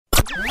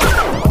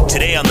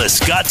Today on The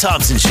Scott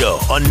Thompson Show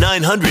on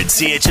 900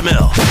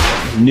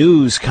 CHML.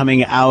 News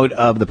coming out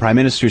of the Prime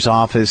Minister's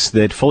office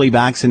that fully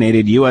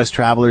vaccinated U.S.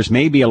 travelers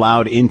may be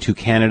allowed into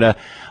Canada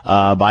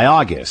by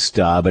August.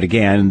 But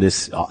again,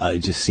 this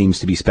just seems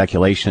to be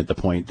speculation at the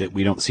point that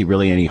we don't see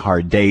really any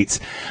hard dates.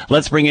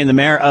 Let's bring in the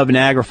Mayor of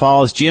Niagara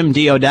Falls, Jim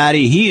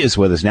Diodati. He is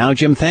with us now.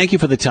 Jim, thank you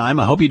for the time.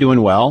 I hope you're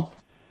doing well.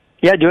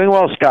 Yeah, doing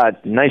well,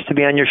 Scott. Nice to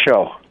be on your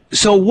show.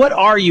 So what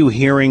are you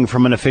hearing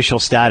from an official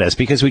status?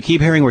 Because we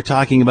keep hearing we're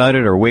talking about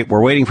it, or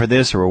we're waiting for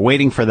this, or we're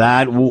waiting for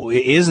that.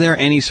 Is there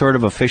any sort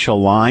of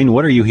official line?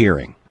 What are you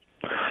hearing?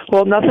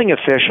 Well, nothing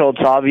official.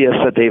 It's obvious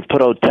that they've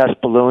put out test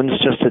balloons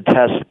just to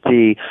test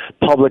the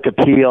public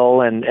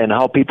appeal and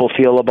how people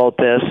feel about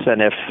this,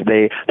 and if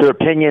their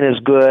opinion is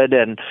good,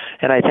 and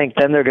I think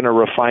then they're going to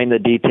refine the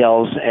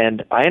details.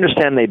 And I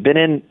understand they've been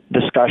in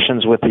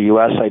discussions with the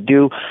U.S. I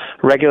do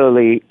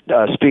regularly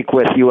speak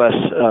with U.S.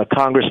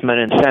 congressmen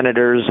and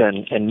senators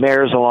and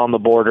mayors along the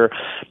border,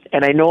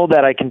 and I know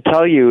that I can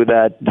tell you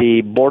that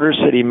the border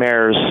city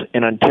mayors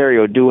in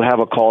Ontario do have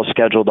a call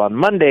scheduled on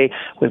Monday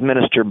with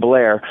Minister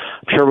Blair.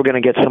 I'm sure we're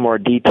going to get some more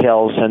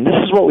details, and this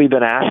is what we've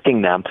been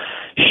asking them.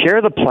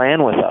 Share the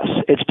plan with us.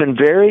 It's been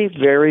very,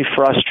 very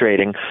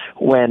frustrating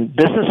when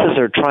businesses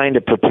are trying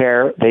to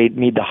prepare. They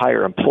need to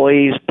hire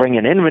employees, bring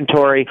in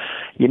inventory.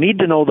 You need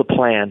to know the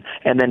plan,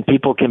 and then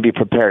people can be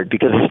prepared,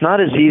 because it's not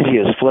as easy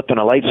as flipping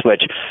a light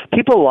switch.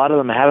 People, a lot of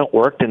them haven't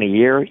worked in a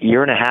year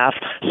and a half.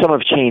 Some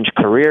have changed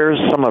careers.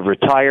 Some have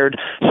retired.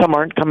 Some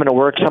aren't coming to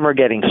work. Some are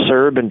getting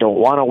CERB and don't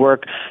want to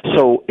work.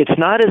 So it's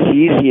not as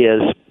easy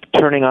as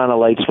turning on a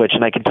light switch.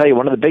 And I can tell you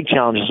one of the big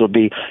challenges will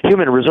be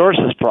human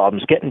resources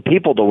problems, getting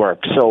people to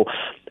work. So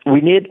we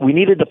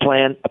needed the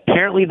plan.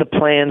 Apparently the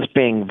plan's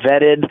being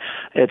vetted.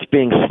 It's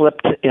being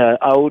slipped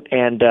out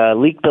and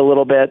leaked a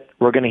little bit.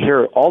 We're going to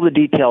hear all the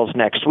details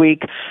next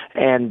week.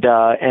 And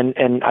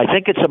I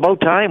think it's about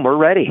time. We're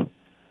ready.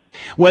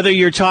 Whether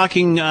you're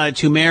talking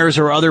to mayors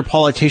or other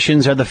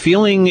politicians, is the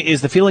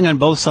feeling on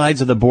both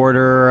sides of the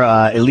border,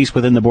 at least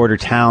within the border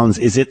towns,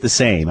 is it the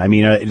same? I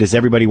mean, does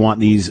everybody want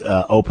these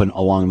open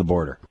along the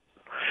border?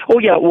 Oh,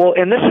 yeah. Well,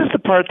 and this is the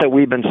part that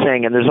we've been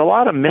saying, and there's a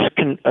lot of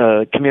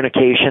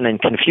miscommunication and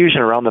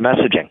confusion around the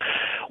messaging.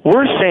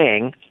 We're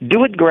saying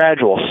do it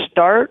gradual.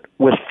 Start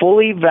with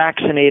fully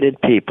vaccinated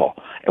people.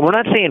 And we're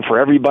not saying for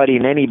everybody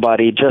and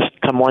anybody, just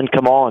come one,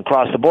 come all, and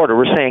cross the border.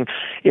 We're saying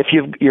if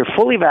you're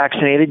fully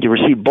vaccinated, you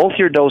receive both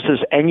your doses,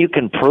 and you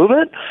can prove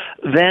it,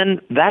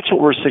 then that's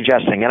what we're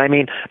suggesting. And I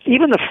mean,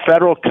 even the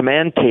federal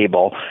command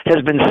table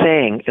has been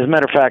saying, as a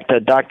matter of fact,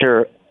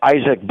 Dr.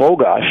 Isaac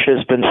Bogosh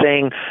has been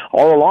saying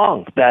all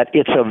along that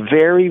it's a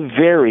very,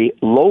 very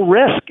low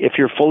risk if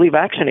you're fully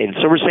vaccinated.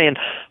 So we're saying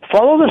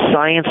follow the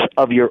science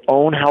of your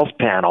own health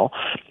panel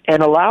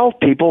and allow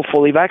people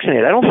fully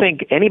vaccinated. I don't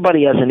think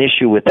anybody has an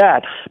issue with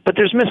that, but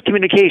there's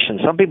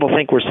miscommunication. Some people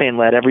think we're saying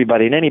let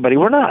everybody and anybody.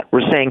 We're not.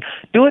 We're saying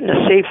do it in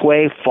a safe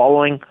way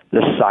following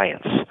the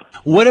science.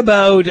 What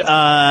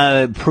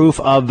about proof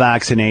of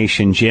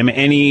vaccination, Jim?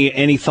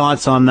 Any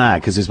thoughts on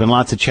that? Because there's been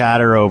lots of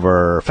chatter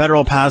over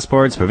federal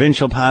passports,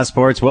 provincial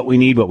passports. What we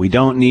need, what we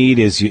don't need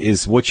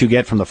is what you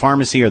get from the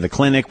pharmacy or the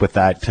clinic with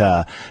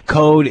that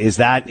code. Is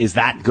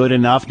that good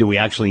enough? Do we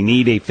actually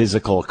need a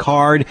physical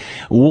card?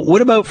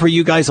 What about for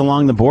you guys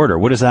along the border?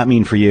 What does that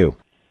mean for you?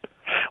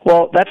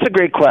 Well, that's a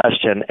great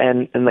question,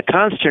 and the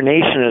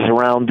consternation is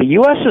around the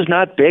U.S. is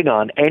not big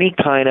on any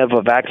kind of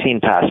a vaccine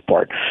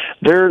passport.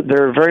 They're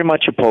very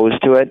much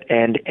opposed to it,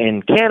 and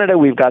in Canada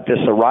we've got this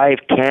Arrive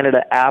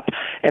Canada app,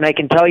 and I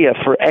can tell you,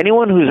 for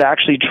anyone who's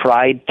actually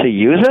tried to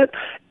use it,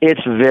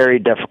 it's very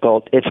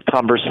difficult, it's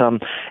cumbersome,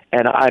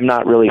 and I'm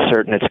not really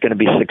certain it's going to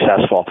be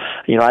successful.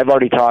 You know, I've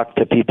already talked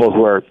to people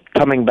who are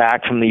coming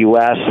back from the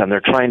U.S. and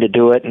they're trying to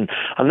do it, and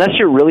unless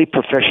you're really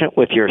proficient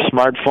with your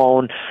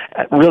smartphone,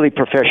 really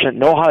proficient,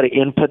 know how to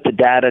input the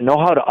data, know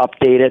how to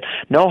update it,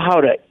 know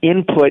how to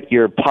input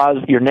your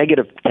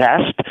negative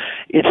test,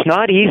 it's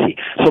not easy.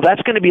 So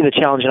that's going to be the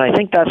challenge, and I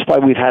think that's why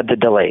we've had the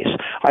delays.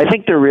 I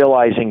think they're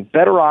realizing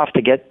better off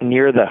to get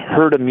near the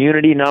herd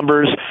immunity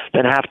numbers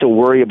than have to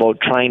worry about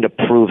trying to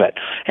prove it.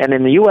 And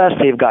in the U.S.,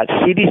 they've got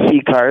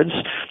CDC cards.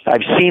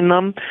 I've seen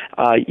them,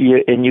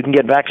 and you can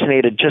get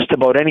vaccinated just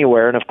about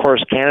anywhere. And, of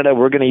course, Canada,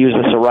 we're going to use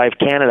this Arrive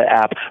Canada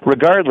app.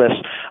 Regardless,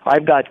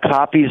 I've got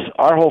copies.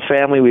 Our whole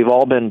family, we've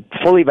all been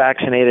fully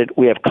vaccinated.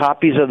 We have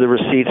copies of the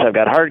receipts. I've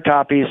got hard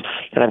copies,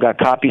 and I've got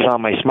copies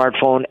on my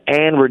smartphone,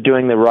 and we're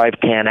doing the Arrive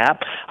Can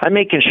app. I'm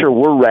making sure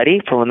we're ready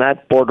for when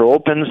that border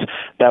opens,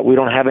 that we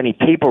don't have any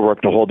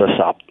paperwork to hold us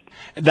up.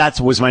 That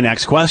was my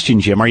next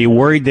question, Jim. Are you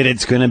worried that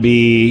it's going to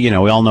be,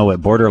 we all know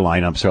what border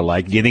lineups are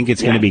like. Do you think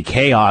it's going to be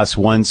chaos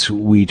once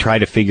we try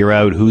to figure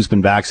out who's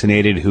been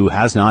vaccinated, who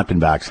has not been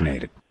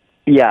vaccinated?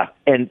 Yeah,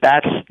 and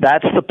that's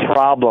the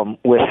problem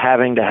with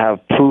having to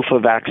have proof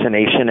of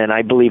vaccination, and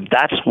I believe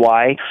that's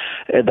why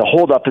the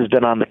holdup has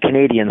been on the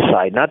Canadian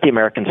side, not the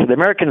Americans. So the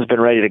Americans have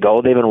been ready to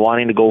go. They've been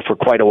wanting to go for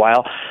quite a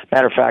while.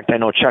 Matter of fact, I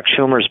know Chuck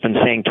Schumer's been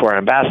saying to our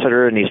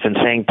ambassador, and he's been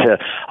saying to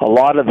a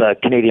lot of the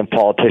Canadian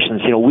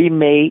politicians, we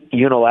may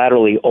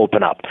unilaterally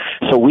open up.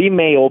 So we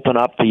may open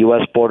up the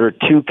U.S. border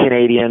to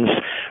Canadians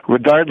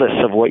regardless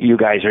of what you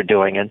guys are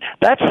doing. And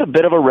that's a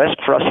bit of a risk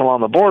for us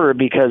along the border,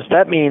 because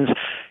that means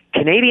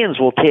Canadians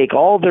will take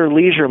all their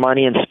leisure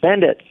money and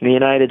spend it in the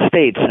United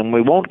States, and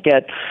we won't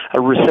get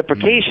a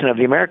reciprocation of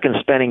the Americans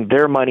spending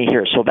their money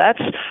here. So that's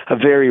a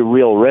very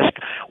real risk.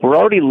 We're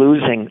already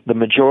losing the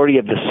majority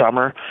of the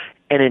summer.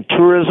 And in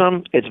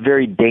tourism, it's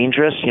very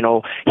dangerous.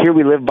 Here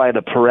we live by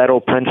the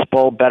Pareto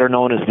principle, better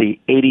known as the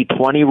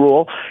 80-20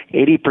 rule.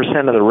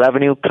 80% of the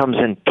revenue comes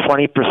in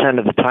 20%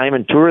 of the time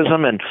in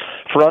tourism. And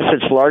for us,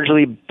 it's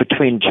largely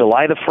between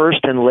July the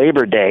 1st and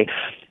Labor Day.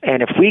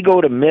 And if we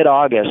go to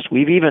mid-August,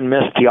 we've even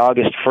missed the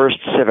August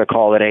 1st civic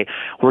holiday.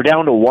 We're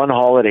down to one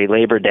holiday,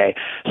 Labor Day.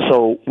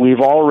 So we've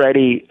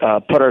already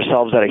put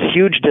ourselves at a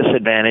huge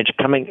disadvantage.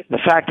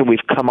 The fact that we've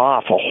come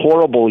off a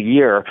horrible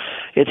year,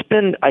 it's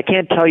been, I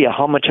can't tell you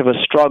how much of a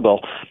struggle.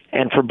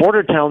 And for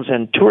border towns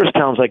and tourist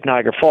towns like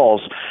Niagara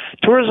Falls,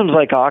 tourism's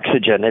like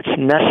oxygen. It's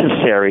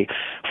necessary.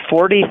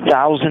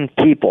 40,000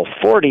 people,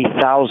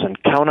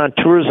 40,000 count on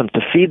tourism to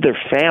feed their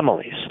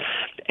families.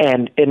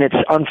 And it's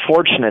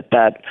unfortunate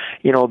that,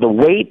 the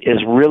wait is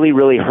really,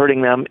 really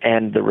hurting them,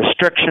 and the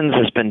restrictions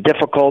has been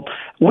difficult.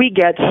 We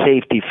get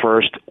safety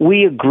first.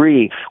 We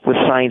agree with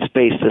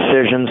science-based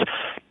decisions.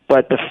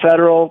 But the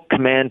federal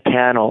command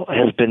panel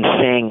has been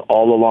saying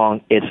all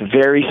along, it's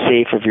very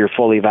safe if you're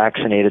fully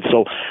vaccinated.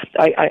 So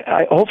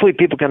I hopefully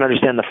people can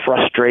understand the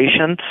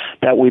frustration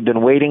that we've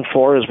been waiting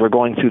for as we're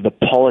going through the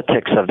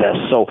politics of this.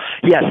 So,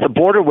 yes, the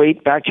border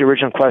wait, back to your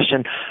original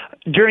question,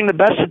 during the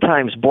best of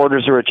times,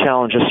 borders are a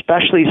challenge,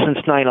 especially since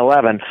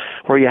 9/11,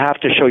 where you have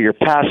to show your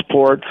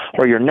passport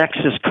or your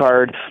Nexus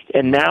card.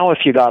 And now if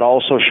you got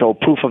also show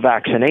proof of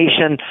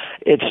vaccination,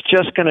 it's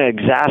just going to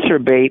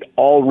exacerbate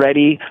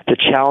already the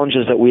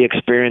challenges that we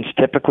experience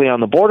typically on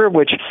the border,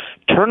 which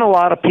turn a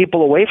lot of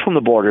people away from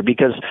the border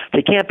because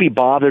they can't be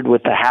bothered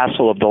with the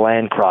hassle of the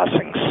land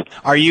crossings.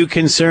 Are you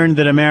concerned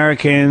that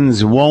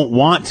Americans won't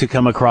want to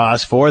come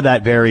across for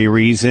that very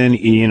reason?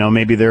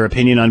 Maybe their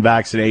opinion on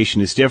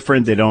vaccination is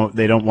different. They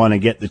don't want to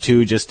get the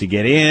two just to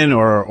get in,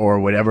 or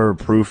whatever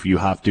proof you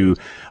have to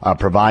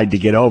provide to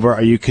get over.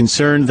 Are you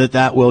concerned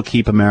that will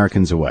keep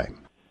Americans away?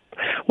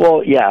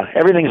 Well, yeah,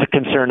 everything's a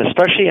concern,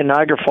 especially in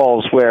Niagara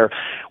Falls, where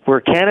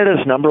we're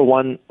Canada's number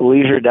one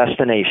leisure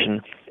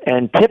destination.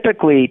 And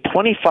typically,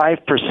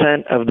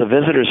 25% of the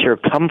visitors here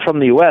come from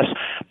the U.S.,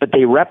 but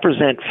they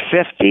represent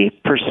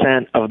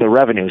 50% of the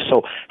revenue.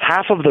 So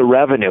half of the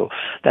revenue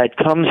that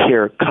comes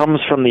here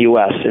comes from the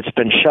U.S. It's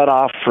been shut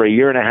off for a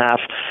year and a half.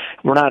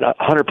 We're not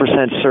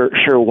 100%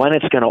 sure when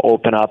it's going to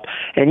open up.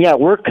 And, yeah,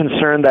 we're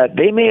concerned that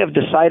they may have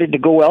decided to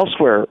go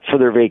elsewhere for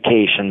their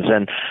vacations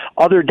and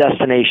other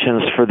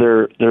destinations for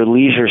their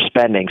leisure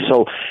spending.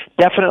 So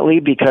definitely,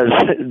 because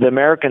the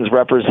Americans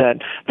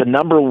represent the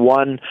number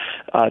one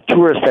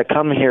tourist that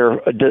come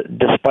here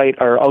despite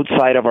or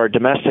outside of our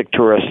domestic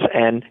tourists.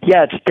 And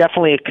yeah, it's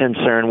definitely a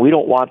concern. We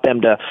don't want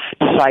them to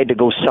decide to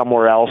go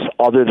somewhere else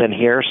other than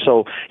here.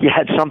 So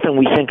yeah, it's something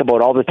we think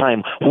about all the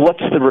time.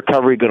 What's the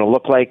recovery going to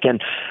look like?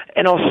 And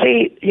I'll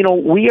say,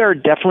 we are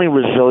definitely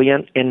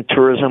resilient in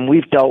tourism.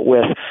 We've dealt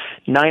with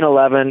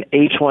 9/11,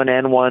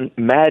 H1N1,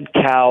 mad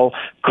cow,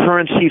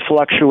 currency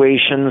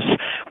fluctuations.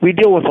 We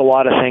deal with a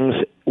lot of things.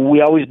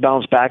 We always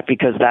bounce back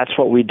because that's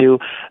what we do.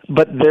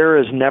 But there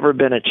has never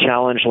been a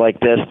challenge like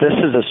this. This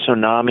is a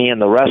tsunami,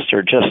 and the rest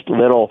are just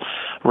little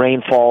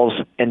rainfalls.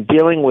 And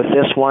dealing with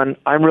this one,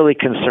 I'm really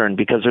concerned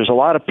because there's a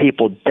lot of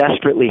people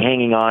desperately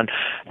hanging on.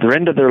 They're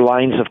into their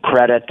lines of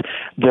credit.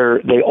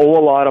 They owe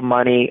a lot of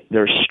money.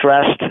 They're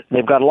stressed.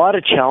 They've got a lot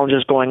of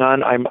challenges going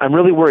on. I'm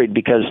really worried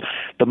because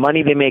the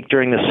money they make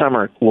during the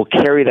summer will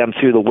carry them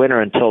through the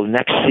winter until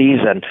next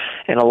season,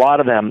 and a lot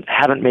of them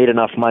haven't made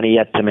enough money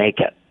yet to make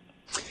it.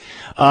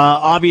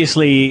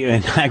 Obviously,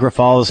 Niagara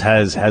Falls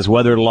has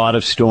weathered a lot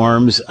of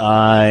storms,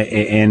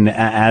 and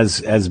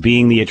as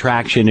being the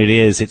attraction it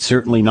is, it's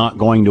certainly not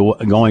going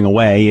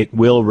away. It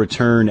will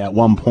return at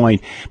one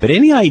point. But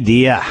any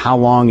idea how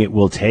long it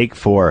will take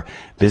for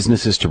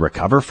businesses to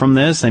recover from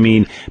this? I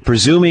mean,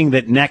 presuming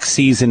that next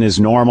season is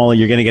normal,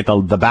 you're going to get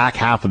the back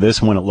half of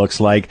this one, it looks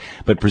like.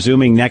 But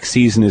presuming next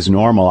season is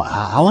normal,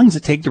 how long does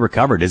it take to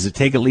recover? Does it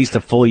take at least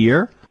a full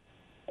year?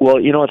 Well,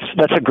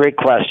 that's a great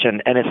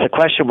question, and it's a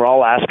question we're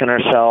all asking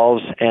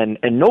ourselves, and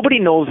nobody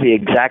knows the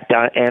exact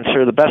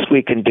answer. The best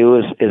we can do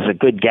is a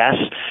good guess,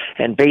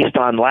 and based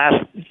on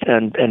last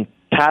and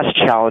past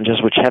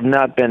challenges, which have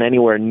not been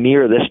anywhere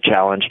near this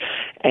challenge,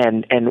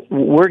 and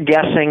we're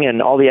guessing, and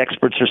all the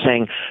experts are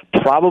saying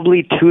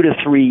probably 2 to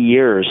 3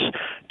 years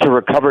to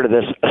recover to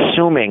this,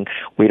 assuming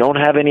we don't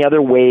have any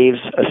other waves,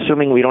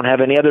 assuming we don't have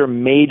any other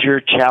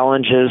major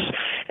challenges,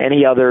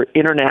 any other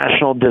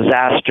international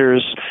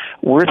disasters.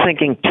 We're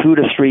thinking 2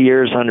 to 3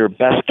 years under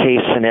best case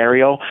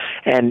scenario.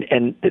 And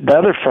the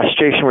other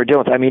frustration we're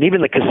dealing with, I mean,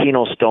 even the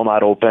casino's still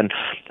not open.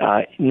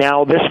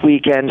 Now this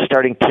weekend,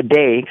 starting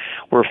today,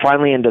 we're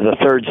finally into the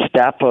third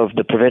step of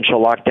the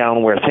provincial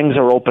lockdown where things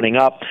are opening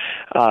up.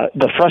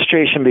 The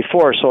frustration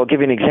before, so I'll give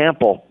you an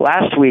example.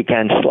 Last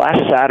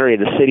Saturday,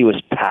 the city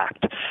was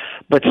packed.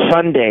 But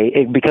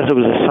Sunday, because it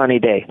was a sunny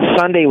day,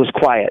 Sunday was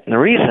quiet. And the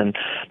reason,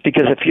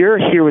 because if you're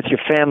here with your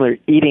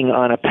family eating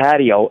on a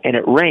patio and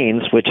it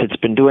rains, which it's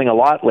been doing a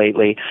lot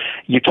lately,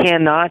 you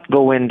cannot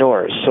go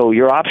indoors. So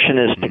your option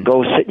is to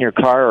go sit in your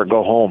car or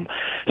go home.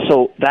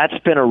 So that's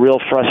been a real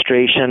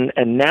frustration.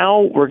 And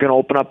now we're going to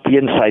open up the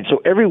inside. So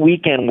every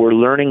weekend we're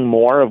learning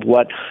more of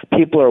what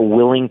people are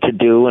willing to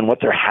do and what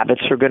their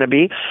habits are going to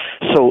be.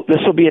 So this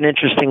will be an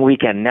interesting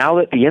weekend. Now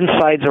that the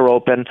insides are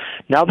open,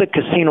 now that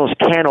casinos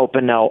can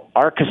open, now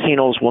our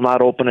casinos will not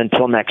open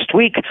until next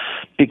week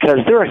because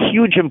they're a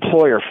huge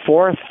employer.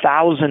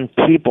 4,000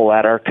 people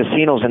at our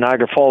casinos in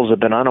Niagara Falls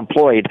have been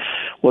unemployed.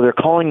 Well, they're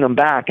calling them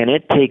back, and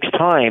it takes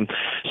time.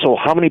 So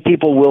how many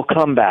people will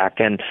come back,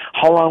 and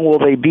how long will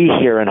they be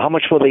here, and how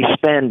much will they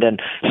spend?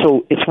 And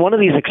so it's one of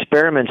these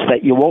experiments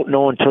that you won't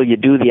know until you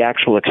do the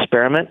actual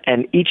experiment,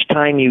 and each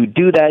time you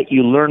do that,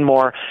 you learn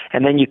more,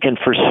 and then you can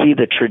foresee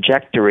the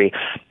trajectory.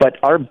 But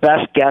our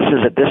best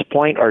guesses at this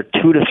point are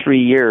 2 to 3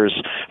 years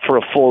for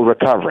a full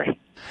recovery.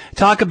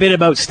 Talk a bit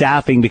about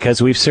staffing, because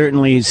we've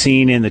certainly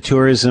seen in the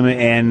tourism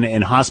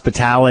and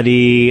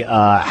hospitality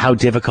how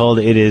difficult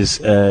it is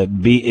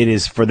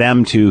for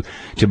them to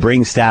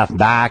bring staff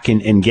back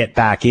and get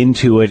back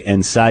into it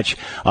and such.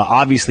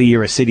 Obviously,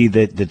 you're a city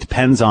that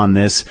depends on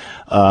this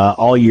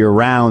all year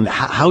round.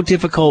 How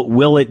difficult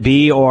will it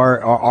be,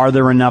 or are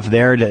there enough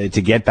there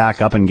to get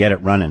back up and get it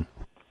running?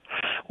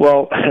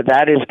 Well,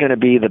 that is going to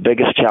be the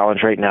biggest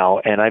challenge right now,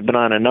 and I've been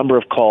on a number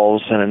of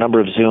calls and a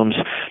number of Zooms,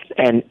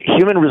 and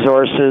human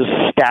resources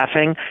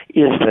staffing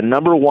is the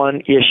number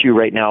one issue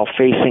right now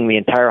facing the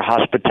entire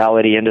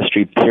hospitality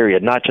industry,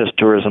 period, not just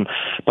tourism,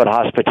 but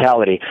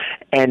hospitality.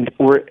 And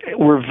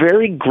we're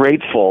very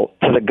grateful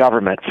to the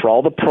government for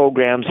all the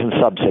programs and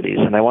subsidies,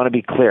 and I want to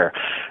be clear.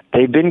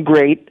 They've been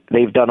great.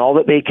 They've done all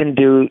that they can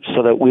do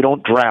so that we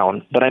don't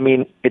drown. But, I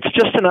mean, it's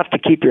just enough to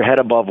keep your head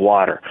above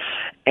water.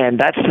 And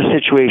that's the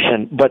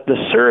situation. But the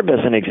CERB,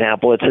 as an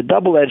example, it's a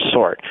double-edged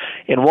sword.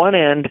 In one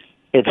end,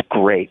 it's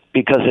great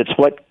because it's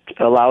what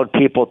allowed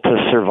people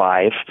to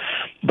survive.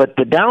 But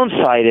the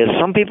downside is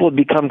some people have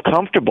become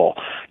comfortable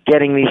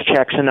getting these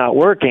checks and not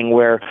working,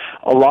 where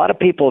a lot of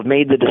people have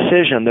made the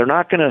decision they're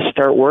not going to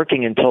start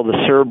working until the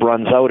CERB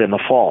runs out in the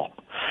fall.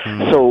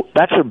 So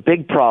that's a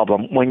big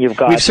problem when you've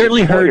got. We've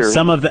certainly heard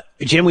some of the,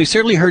 Jim. We've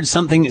certainly heard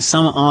some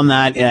on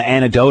that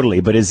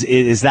anecdotally, but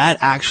is that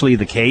actually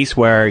the case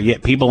where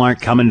people aren't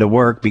coming to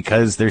work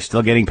because they're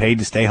still getting paid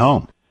to stay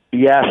home?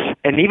 Yes,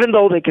 and even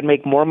though they can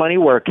make more money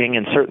working,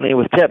 and certainly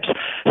with tips,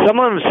 some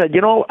of them said,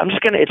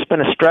 it's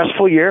been a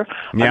stressful year.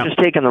 I'm just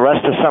taking the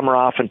rest of summer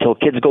off until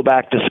kids go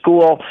back to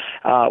school.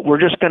 We're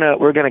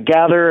gonna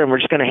gather, and we're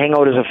just gonna hang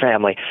out as a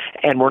family,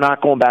 and we're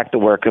not going back to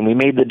work. And we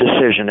made the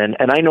decision,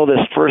 and I know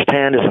this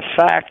firsthand as a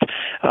fact.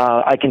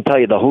 I can tell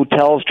you the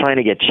hotels trying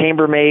to get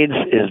chambermaids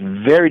is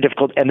very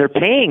difficult, and they're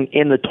paying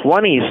in the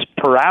 20s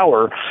per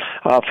hour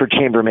for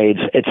chambermaids.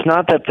 It's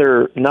not that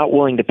they're not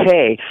willing to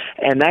pay,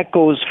 and that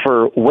goes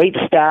for wait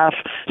staff,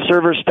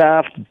 server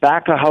staff,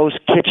 back of house,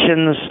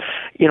 kitchens.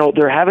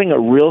 They're having a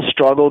real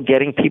struggle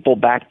getting people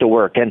back to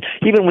work. And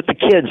even with the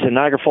kids in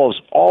Niagara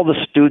Falls, all the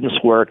students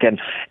work. And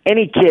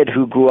any kid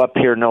who grew up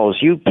here knows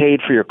you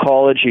paid for your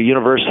college, your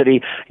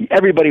university.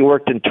 Everybody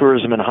worked in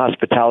tourism and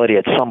hospitality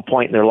at some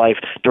point in their life,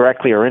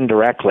 directly or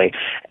indirectly.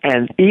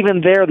 And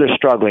even there, they're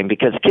struggling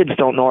because kids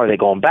don't know, are they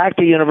going back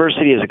to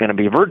university? Is it going to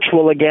be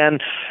virtual again?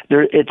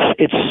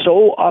 It's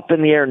so up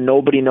in the air,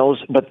 nobody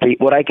knows. But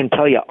what I can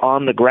tell you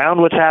on the ground,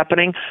 what's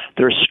happening,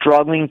 they're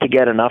struggling to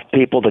get enough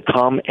people to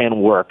come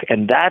and work.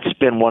 And that's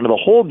been one of the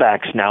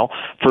holdbacks now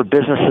for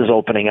businesses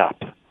opening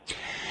up.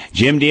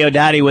 Jim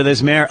Diodati with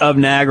us, Mayor of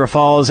Niagara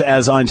Falls,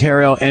 as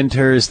Ontario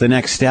enters the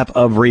next step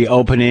of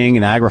reopening.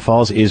 Niagara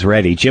Falls is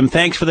ready. Jim,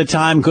 thanks for the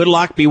time. Good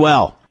luck. Be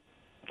well.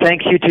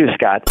 Thanks, you too,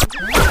 Scott.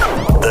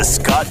 The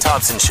Scott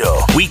Thompson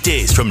Show,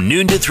 weekdays from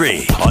noon to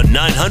 3 on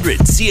 900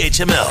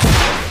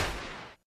 CHML.